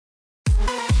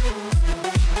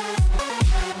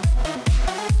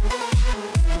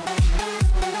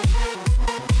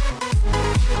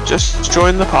Just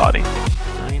join the party.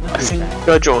 I think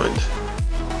I joined.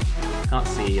 Can't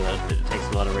see you. It takes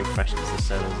a lot of refresh because the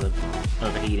servers are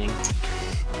overheating.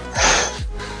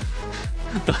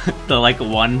 the like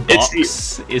one box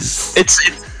is. It's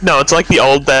like the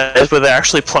old days where they're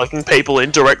actually plugging people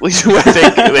in directly to where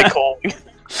they're calling.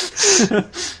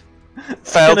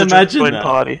 Failed to join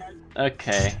party.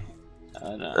 Okay.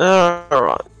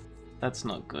 Alright. That's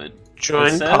not good.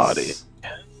 Join party.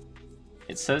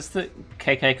 It says that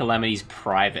KK Calamity's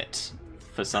private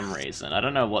for some reason. I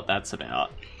don't know what that's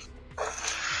about.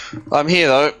 I'm here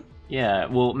though. Yeah,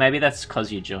 well, maybe that's because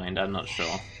you joined. I'm not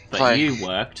sure. But Wait, you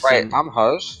worked. Wait, so I'm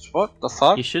host? What the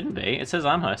fuck? you shouldn't be. It says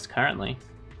I'm host currently.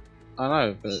 I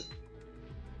know, but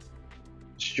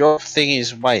your thing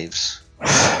is waves.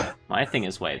 My thing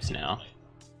is waves now.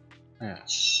 Yeah.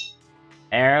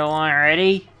 Everyone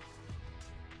ready?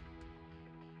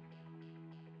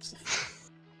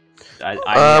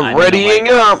 I'm readying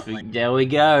up. There we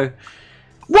go.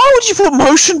 Why would you put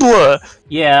motion blur?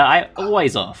 Yeah, I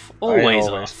always off. Always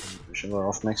off. Motion blur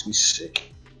off makes me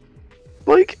sick.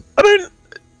 Like, I don't.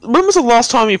 When was the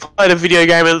last time you played a video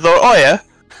game and thought, oh yeah,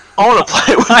 I want to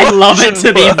play it with I love it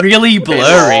to blur. be really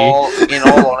blurry. In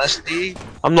all honesty,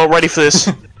 I'm not ready for this.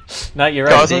 No, you're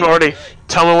right. Guys, I'm not ready.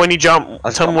 Tell me when you jump.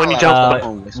 Tell me when you jump.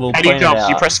 We'll How do you jump? Do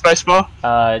you press spacebar?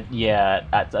 Yeah,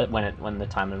 when the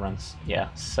timer runs. Yeah.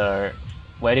 So,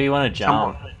 where do you want to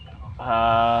jump?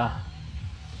 I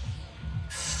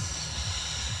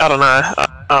don't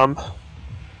know.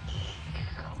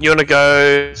 You want to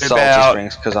go Salty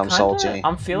Springs because I'm salty.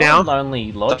 I'm feeling now?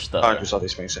 Lonely Lodge though. Don't do Salty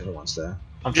Springs, everyone's there.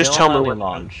 I'm just feeling tell me Lonely when.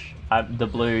 Lodge. The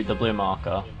blue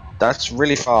marker. That's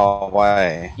really far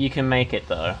away. You can make it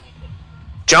though.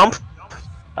 Jump.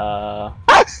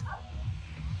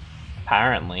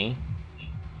 Apparently.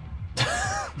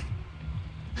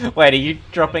 Wait, are you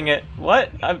dropping it? What?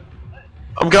 I'm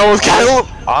going with Caleb.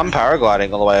 I'm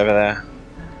paragliding all the way over there.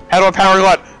 How do I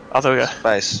paraglide? Oh, there we go.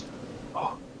 Space.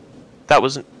 That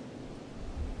was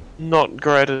not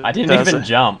great. I didn't even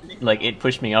jump. Like, it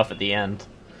pushed me off at the end.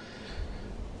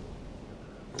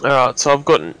 Alright, so I'm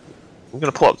gonna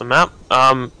pull up the map.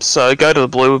 So go to the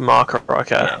blue marker.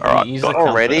 Okay, Yeah, alright.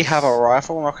 Already have a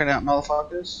rifle knocking out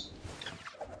motherfuckers?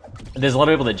 There's a lot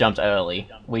of people that jumped early.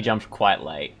 We jumped quite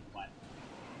late.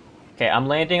 Okay, I'm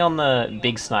landing on the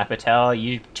big sniper tower.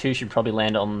 You two should probably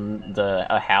land on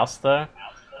a house though.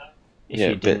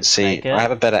 Yeah, but see, I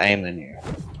have a better aim than you.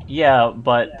 Yeah,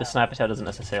 but the sniper tower doesn't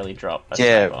necessarily drop.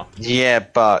 Yeah,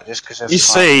 but just because you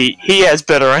see, he has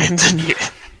better aim than you.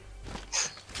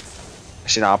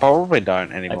 Actually, no, I probably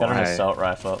don't anymore. I got an assault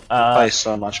rifle. You play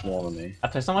so much more than me. I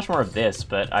play so much more of this,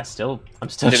 but I'm still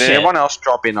Did shit. anyone else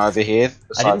drop in over here?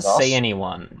 I didn't us? see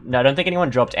anyone. No, I don't think anyone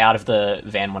dropped out of the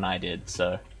van when I did.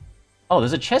 So, oh,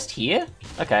 there's a chest here.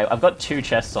 Okay, I've got 2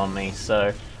 chests on me,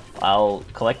 so I'll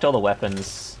collect all the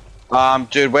weapons.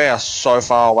 Dude, we are so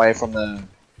far away from the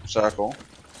circle.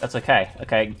 That's okay.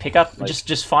 Okay, pick up. Like,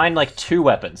 just find like 2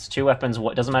 weapons. 2 weapons.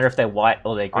 What doesn't matter if they're white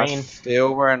or they're green. I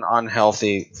feel we're an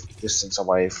unhealthy distance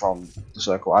away from the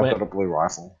circle. I've got a blue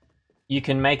rifle. You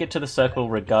can make it to the circle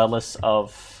regardless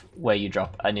of where you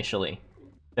drop initially.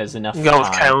 There's enough. I'm going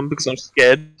with Caleb because I'm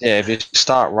scared. Yeah, if you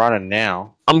start running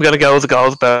now. I'm gonna go with the guy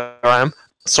with better aim.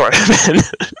 Sorry,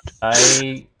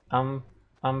 man.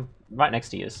 I'm right next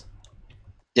to you.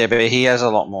 Yeah, but he has a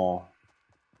lot more.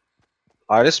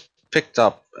 I just picked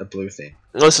up a blue thing.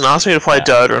 Listen, ask me to play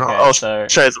Dota and I'll show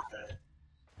you.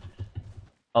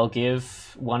 I'll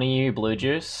give one of you blue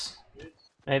juice,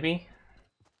 maybe.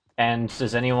 And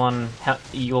does anyone?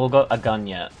 You all got a gun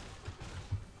yet?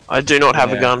 I do not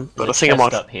have a gun, but I think I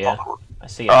might. Up here. I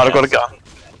see. Alright, I've got a gun.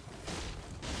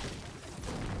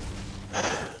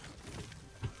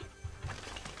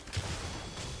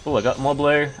 Oh, I got more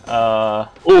blue.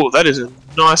 Oh, that is a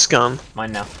nice gun.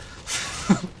 Mine now.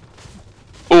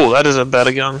 Oh, that is a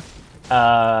better gun.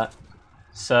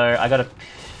 So I got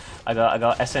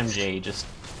SMG. Just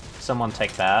someone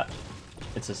take that.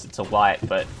 It's a white,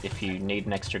 but if you need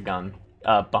an extra gun,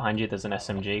 behind you there's an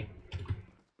SMG.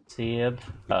 Seb.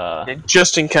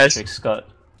 Just in case. Strix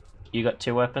you got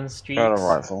 2 weapons. Strix? I got a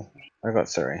rifle. I got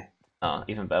 3. Oh,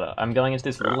 even better. I'm going into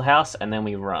this little house and then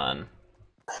we run.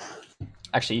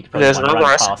 Actually, you could probably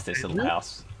run past this little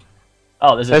house.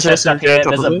 Oh, there's a chest up here.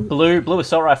 There's a blue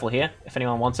assault rifle here, if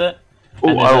anyone wants it.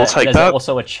 Oh, I will take that. There's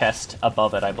also a chest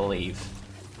above it, I believe.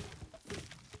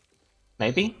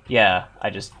 Maybe? Yeah, I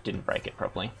just didn't break it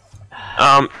properly.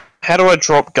 How do I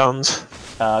drop guns?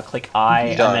 Click I,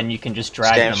 and then you can just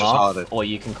drag them off, or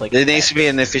you can click... There needs to be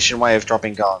an efficient way of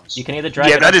dropping guns. You can either drag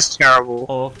it off... Yeah, that is terrible.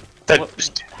 Or...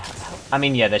 I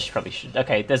mean, yeah, there probably should...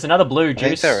 Okay, there's another blue juice. I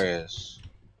think there is.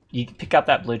 You pick up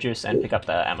that blue juice and pick up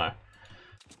the ammo.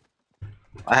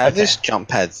 I have this jump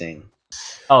pad thing.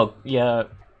 Oh, yeah,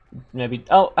 maybe...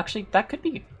 Oh, actually, that could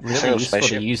be really Single useful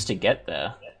spaceship. to use to get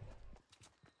there.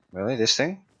 Really? This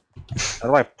thing? How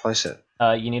do I place it?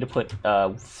 You need to put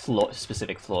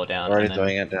specific floor down. Already and then,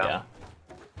 doing it down. Yeah.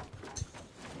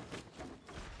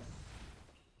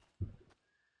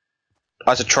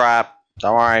 Oh, it's a trap.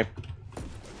 Don't worry.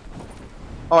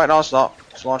 Oh wait, no, it's not.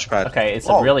 It's a launch pad. Okay, it's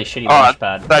Oh. a really shitty launch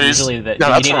pad. That is... Usually No,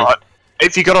 that's need alright.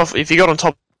 If you got on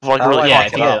top of like How do really... I Yeah,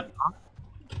 pick if it you up?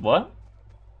 get... What?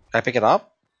 Can I pick it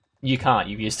up? You can't,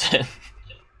 you've used it.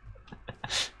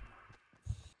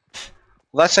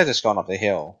 Let's say it's gone up the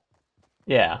hill.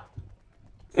 Yeah.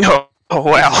 Oh,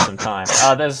 wow. Some time.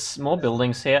 There's more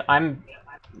buildings here. I'm...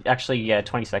 Actually, yeah,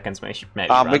 20 seconds maybe. We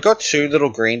run. got two little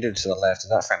green dudes to the left. Is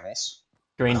that friendlies?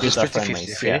 Green dudes Just are 50, friendlies,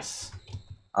 50. yes.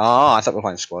 Oh, I thought we were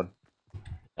playing squad.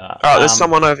 Oh, there's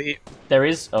someone over here. There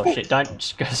is... Oh shit, don't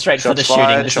just go straight for the Shots fired,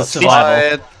 shooting, this is shots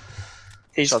survival.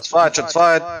 fired. Shots fired, shots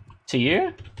fired. To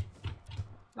you?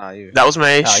 No, you. That was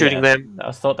me Oh, shooting yeah. them.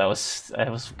 I thought that was... I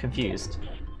was confused.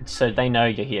 So they know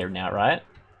you're here now, right?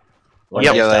 Or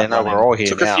Yep. you Yeah, start they know running? we're all here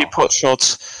Took now. a few pot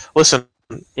shots. Listen,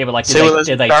 Yeah, but like, see where those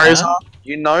did they barriers turn? are?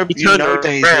 You know, He you turned know around,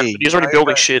 Daisy. but he's already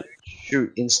building shit.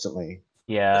 Shoot instantly.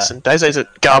 Yeah. Listen, DayZ's a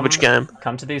garbage game.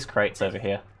 Come to these crates over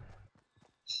here.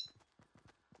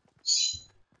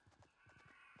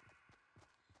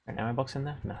 An ammo box in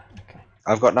there? No, okay.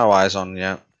 I've got no eyes on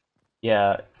yet.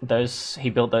 Yeah, he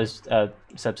built those,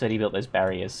 Seb said he built those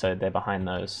barriers, so they're behind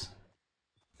those.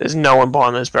 There's no one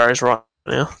behind those barriers right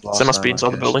now. Last They must time, be I inside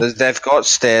the guess. building. They've got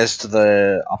stairs to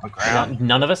the upper ground.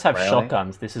 None of us have Really?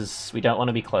 shotguns, we don't want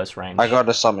to be close range. I got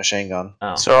a submachine gun.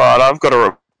 Oh. It's alright, I've got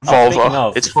a speaking revolver.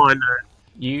 of- It's fine though.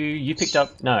 You picked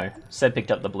up, no, Seb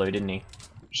picked up the blue, didn't he?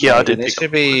 Yeah, I did There pick needs to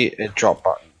be a drop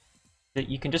button.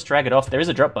 You can just drag it off, there is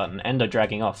a drop button, and a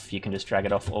dragging off, you can just drag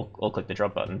it off or click the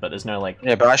drop button, but there's no like...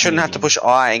 Yeah, but I shouldn't have to medium. push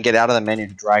I and get out of the menu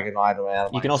to drag an item out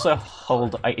of You my... can also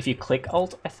hold, if you click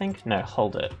Alt, I think? No,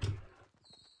 hold it.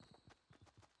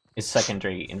 It's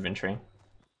secondary inventory.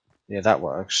 Yeah, that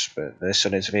works, but there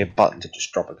still needs to be a button to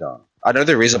just drop a gun. I know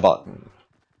there is a button.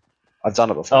 I've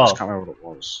done it before, I just can't remember what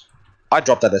it was. I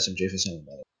dropped that SMG for something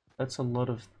better. That's a lot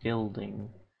of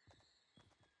building.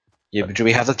 Yeah, but do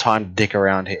we have the time to dick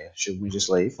around here? Should we just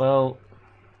leave? Well,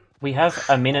 we have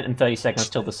a minute and 30 seconds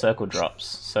till the circle drops,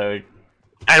 so...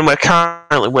 And we're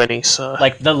currently winning, so...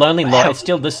 Like, the Lonely Lodge,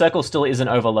 the circle still isn't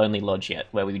over Lonely Lodge yet,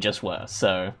 where we just were,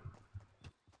 so...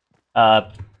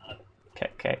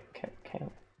 Okay.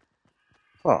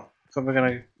 Oh, so we're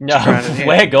gonna... No, around here.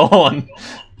 we're gone!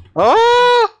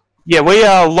 Oh! Yeah, we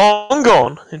are long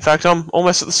gone. In fact, I'm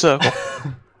almost at the circle.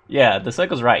 Yeah, the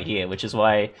circle's right here, which is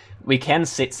why we can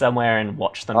sit somewhere and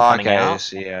watch them coming Okay, out.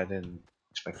 so yeah, I didn't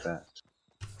expect that.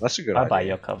 That's a good I'll idea. buy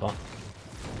your cover.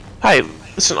 Hey,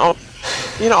 listen, I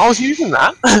was using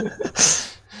that.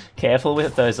 Careful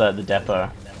with those at the depot.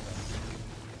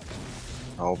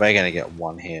 Oh, we're gonna get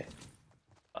one hit.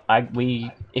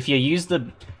 If you use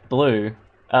the blue,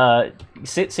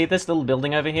 see this little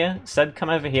building over here? Seb, come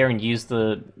over here and use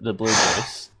the blue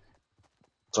juice.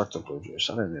 It's like the blue juice.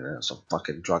 I don't know. It's a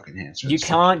fucking drug enhancer. You It's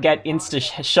can't get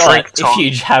insta-shot Drink if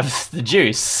you have the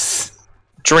juice.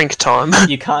 Drink time.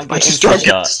 You can't I get just drunk it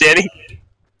insta-shot. standing.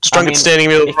 Just drunk I mean, it standing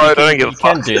in the middle of the road. I don't give a You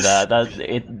fuck. can do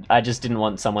that. I just didn't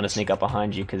want someone to sneak up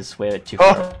behind you because we're too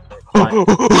Oh. far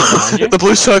behind you. The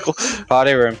blue circle.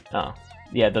 Party room. Oh.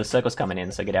 Yeah, the circle's coming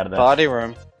in, so get out of there. Party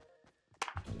room.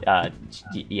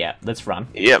 Yeah, let's run.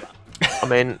 Yep. I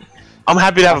mean, I'm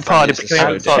happy to have a party, but can we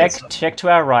have a So party? Check to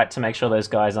our right to make sure those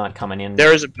guys aren't coming in.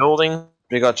 There is a building.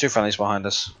 We got two friendlies behind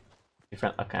us.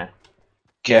 Okay.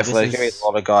 Careful, this there's gonna be is- a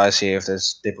lot of guys here if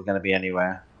there's people gonna be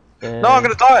anywhere. Uh, No, I'm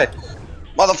gonna die!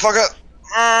 Motherfucker!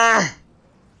 I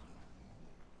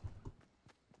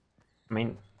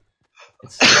mean,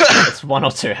 it's 1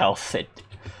 or 2 health.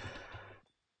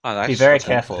 Be very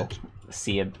careful.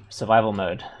 See a survival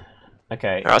mode.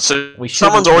 Okay. Alright, so We should-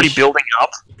 someone's we already should- building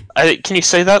up. Can you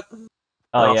see that?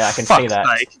 Oh yeah, I can see fuck's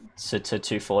that. sake. So to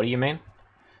 240, you mean?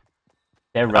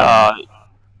 They're running.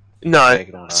 No, Take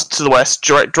it on it's to the west,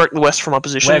 directly west from our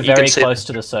position. We're You can very see close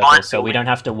to the circle, giant so we building. don't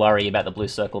have to worry about the blue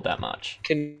circle that much.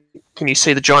 Can you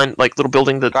see the giant little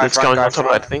building that's front, going guy on top of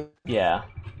front. that thing? Yeah.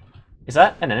 Is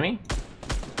that an enemy?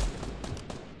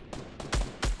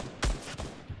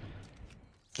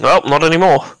 Well, not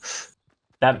anymore.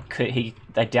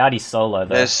 I doubt he's solo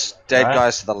though. There's dead Alright.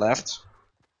 guys to the left.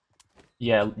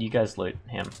 Yeah, you guys loot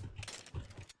him.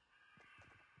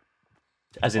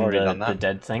 As in Already done the that.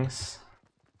 dead things.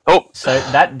 Oh, So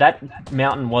that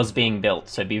mountain was being built,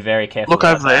 so be very careful. Look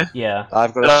about over that. there. Yeah.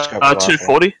 I've got a scope rifle.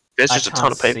 240. There's I just a can't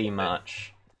ton of people. see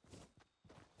much.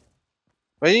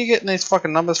 Where are you getting these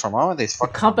fucking numbers from? I want these The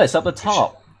fucking compass up the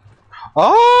top.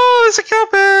 Oh, it's a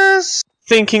compass!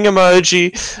 Thinking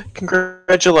emoji.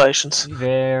 Congratulations. Be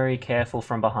very careful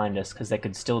from behind us, because there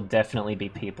could still definitely be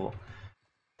people.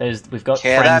 We've got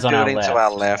Yeah, friends that on our building left. to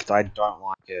our left, I don't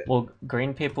like it. Well,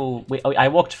 green people... I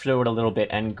walked through it a little bit,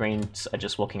 and greens are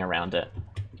just walking around it.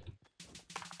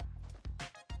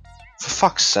 For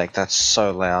fuck's sake, that's so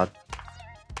loud.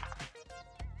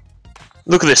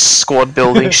 Look at this squad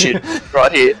building shit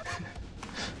right here.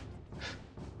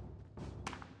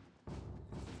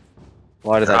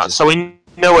 Why did that Right, just... so we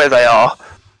know where they are.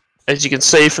 As you can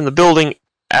see from the building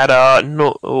at, I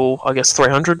guess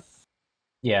 300.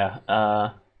 Yeah,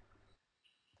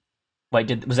 Wait,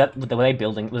 were they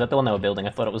building? Was that the one they were building?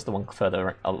 I thought it was the one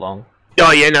further along.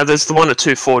 Oh yeah, no, there's the one at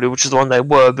 240, which is the one they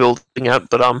were building at,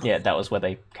 but Yeah, that was where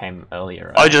they came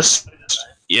earlier. I'm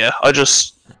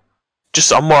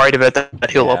worried about that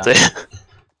hill up there.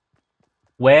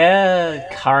 We're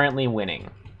currently winning.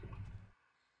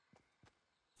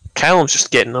 Calum's just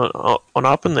getting on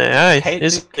up in there, hey?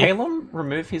 Did Calum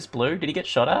remove his blue? Did he get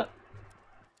shot at?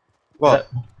 What?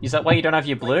 Is that why you don't have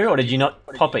your blue, or did you not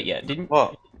pop it yet? Didn't?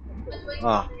 What?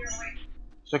 Oh.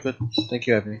 So good. Thank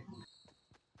you, Ebony.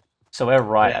 So we're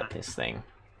right at this thing.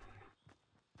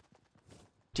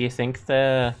 Do you think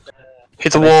they're...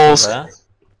 Hit the walls. there?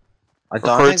 I don't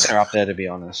think Recruits. they're up there, to be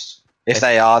honest. If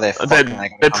they are, they're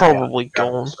They're probably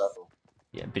gone.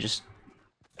 Yeah, but just...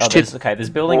 Just Oh, hit there's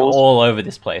building walls. all over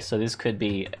this place, so this could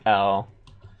be our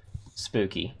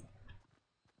spooky.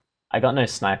 I got no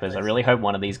snipers. I really hope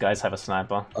one of these guys have a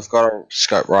sniper. I've got a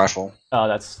scope rifle. Oh,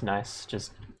 that's nice.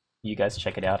 Just you guys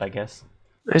check it out, I guess.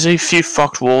 There's a few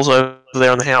fucked walls over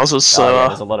there on the houses, so Oh, yeah,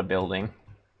 there's a lot of building.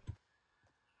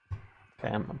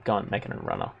 Okay, I'm making a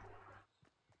runner.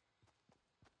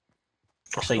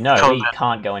 Actually, no, we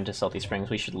can't go into Salty Springs.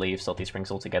 We should leave Salty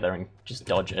Springs altogether and just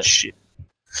dodge it. shit.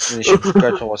 We should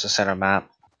go towards the center map.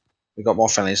 We've got more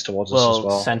friendlies towards us as Well,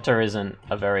 well. center isn't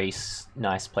a very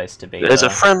nice place to be. There's though. a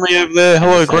friendly over there.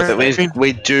 Hello, But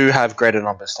We do have greater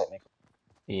numbers, technically.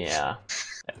 Yeah.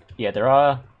 Yeah, there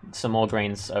are some more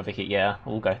greens over here. Yeah,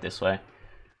 we'll go this way.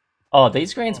 Oh,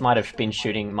 these greens might have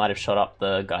shot up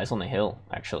the guys on the hill,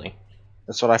 actually.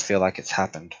 That's what I feel like it's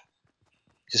happened.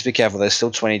 Just be careful, there's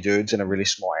still 20 dudes in a really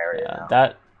small area Yeah, now.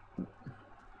 that...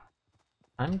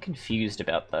 I'm confused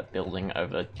about that building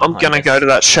over... I'm gonna go to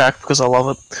that shack because I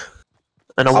love it.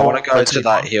 And I want to go it to be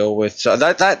that fun. hill with... So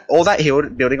all that hill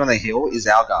building on the hill is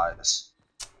our guys.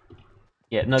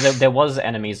 Yeah, no, there was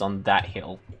enemies on that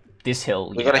hill. This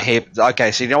hill, We've got a heap...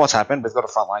 Okay, so you know what's happened? We've got a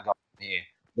front line going here.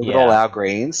 Look at Yeah. all our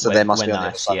greens, so they must We're be on the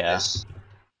other nice, side yeah. of this.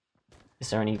 Is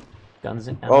there any guns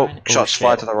in? Oh, ammo? shots shit.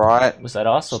 fired to the right. Was that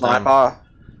us or them? Sniper.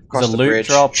 There's Across a the loot bridge.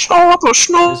 drop. Sniper, There's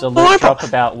a loot sniper! drop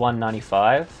about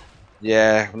 195.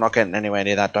 Yeah, we're not getting anywhere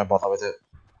near that. Don't bother with it.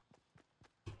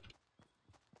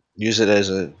 Use it as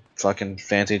a fucking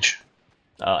vantage.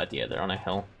 Oh, yeah, they're on a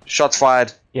hill. Shots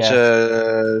fired Yeah.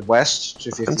 to west,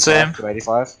 Sam. 255,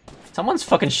 285. Someone's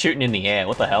fucking shooting in the air.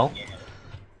 What the hell?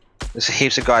 There's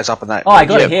heaps of guys up in that. Oh, I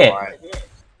got a hit. right.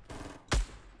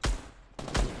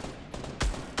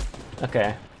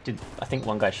 Okay. I think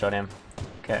one guy shot him.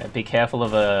 Okay, be careful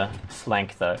of a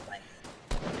flank though.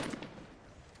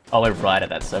 Oh, we're right at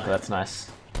that circle. That's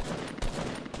nice.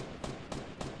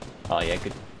 Oh yeah,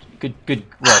 good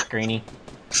work, Greenie.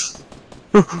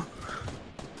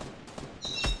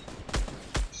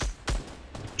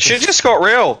 Shit just got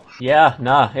real. Yeah,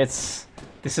 nah, it's.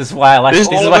 This is why I like. This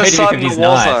is all why of a sudden 50/50 is the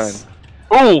war nice.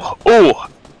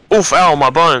 zone. Oof, ow, my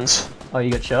bones. Oh,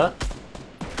 you got shot?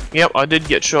 Yep, I did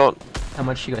get shot. How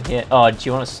much you got hit? Oh, do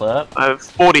you want to slurp? I have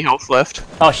 40 health left.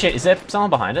 Oh shit, is there someone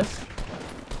behind us?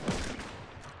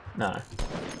 No.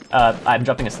 I'm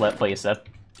dropping a slurp for you, Seb.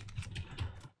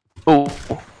 Ooh,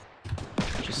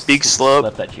 Just Big slurp.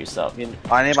 Slurp that juice up. I need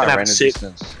my gonna have render to sit.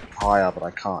 distance higher, but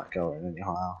I can't go any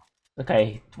higher.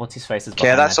 Okay, what's his face is Yeah,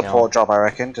 behind that's that a hill. support drop, I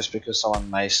reckon, just because someone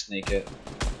may sneak it.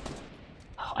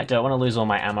 I don't want to lose all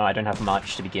my ammo. I don't have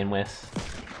much to begin with.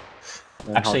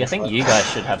 Then Actually, I hold think it. you guys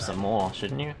should have some more,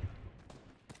 shouldn't you?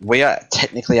 We are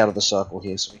technically out of the circle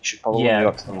here, so we should probably Yeah. move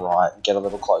up to the right and get a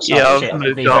little closer. Yeah, Oh, I've shit.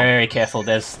 moved Be up. very careful.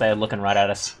 They're looking right at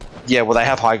us. Yeah, well, they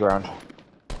have high ground.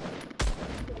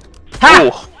 Ha!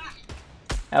 Oh,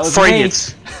 That was 3 me.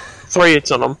 hits. 3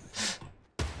 hits on them.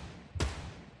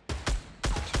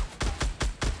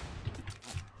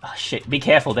 Oh, shit! Be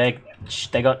careful. They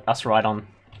got us right on.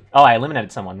 Oh, I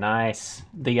eliminated someone. Nice.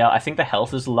 I think the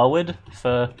health is lowered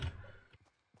for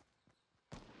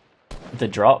the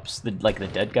drops, the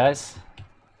dead guys,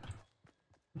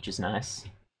 which is nice.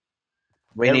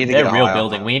 We need to they're get a real higher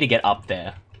building. one. We need to get up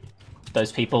there.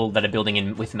 Those people that are building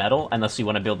in with metal, unless you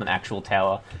want to build an actual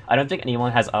tower. I don't think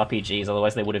anyone has RPGs,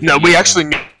 otherwise they would have. No, we actually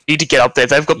need to get up there.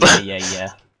 They've got the. Yeah.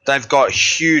 They've got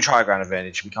huge high ground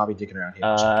advantage. We can't be dicking around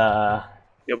here.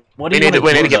 Yep. What do you want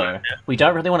to do, get. though? We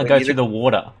don't really want to go through the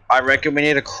water. I reckon we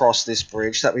need to cross this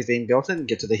bridge that we've been built and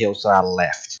get to the hills to our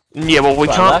left. Yeah, well, we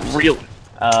Right, can't left?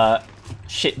 really.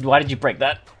 Shit, why did you break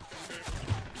that?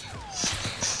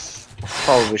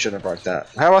 Probably shouldn't have broke that.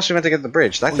 How else are we meant to get to the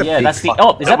bridge? That's the big that's the. fuck-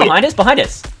 Oh, is that behind us? Behind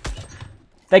us!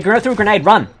 They threw a grenade,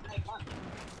 run!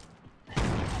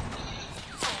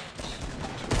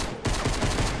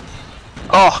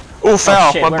 Oh,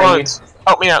 foul! shit, My where are you? bones.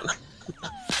 Help me out.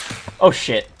 Oh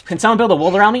shit. Can someone build a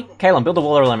wall around me? Caleb, build a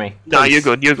wall around me. No, please. you're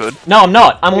good. You're good. No, I'm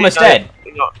not. I'm almost No, dead.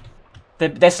 you're not.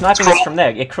 They're sniping us from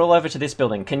there. Yeah, crawl over to this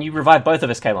building. Can you revive both of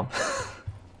us, Caleb?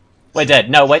 We're dead.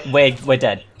 No, we're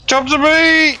dead. Jump to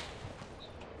me!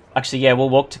 Actually, yeah, we'll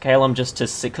walk to Caleb just to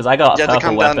see, because I got a You have to purple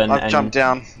come weapon down. I've and... jumped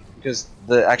down because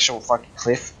the actual fucking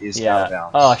cliff is out Yeah. of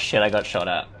bounds. Oh shit, I got shot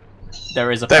at.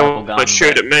 There is a They purple gun. won't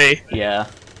shoot but- at me. Yeah.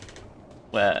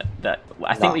 I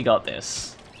think No. we got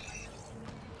this.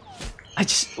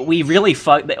 We really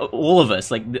fucked, all of us,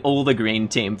 like, all the green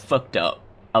team fucked up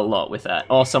a lot with that.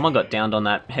 Oh, someone got downed on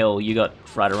that hill, you got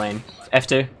Rider Rain.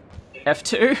 F2?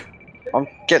 F2? I'm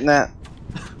getting that.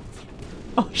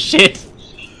 Oh shit!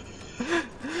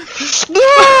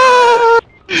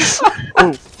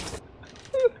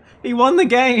 He won the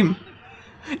game!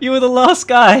 You were the last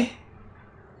guy!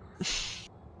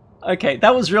 Okay,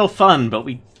 that was real fun, but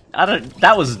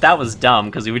that was dumb,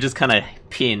 because we were just kinda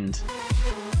pinned.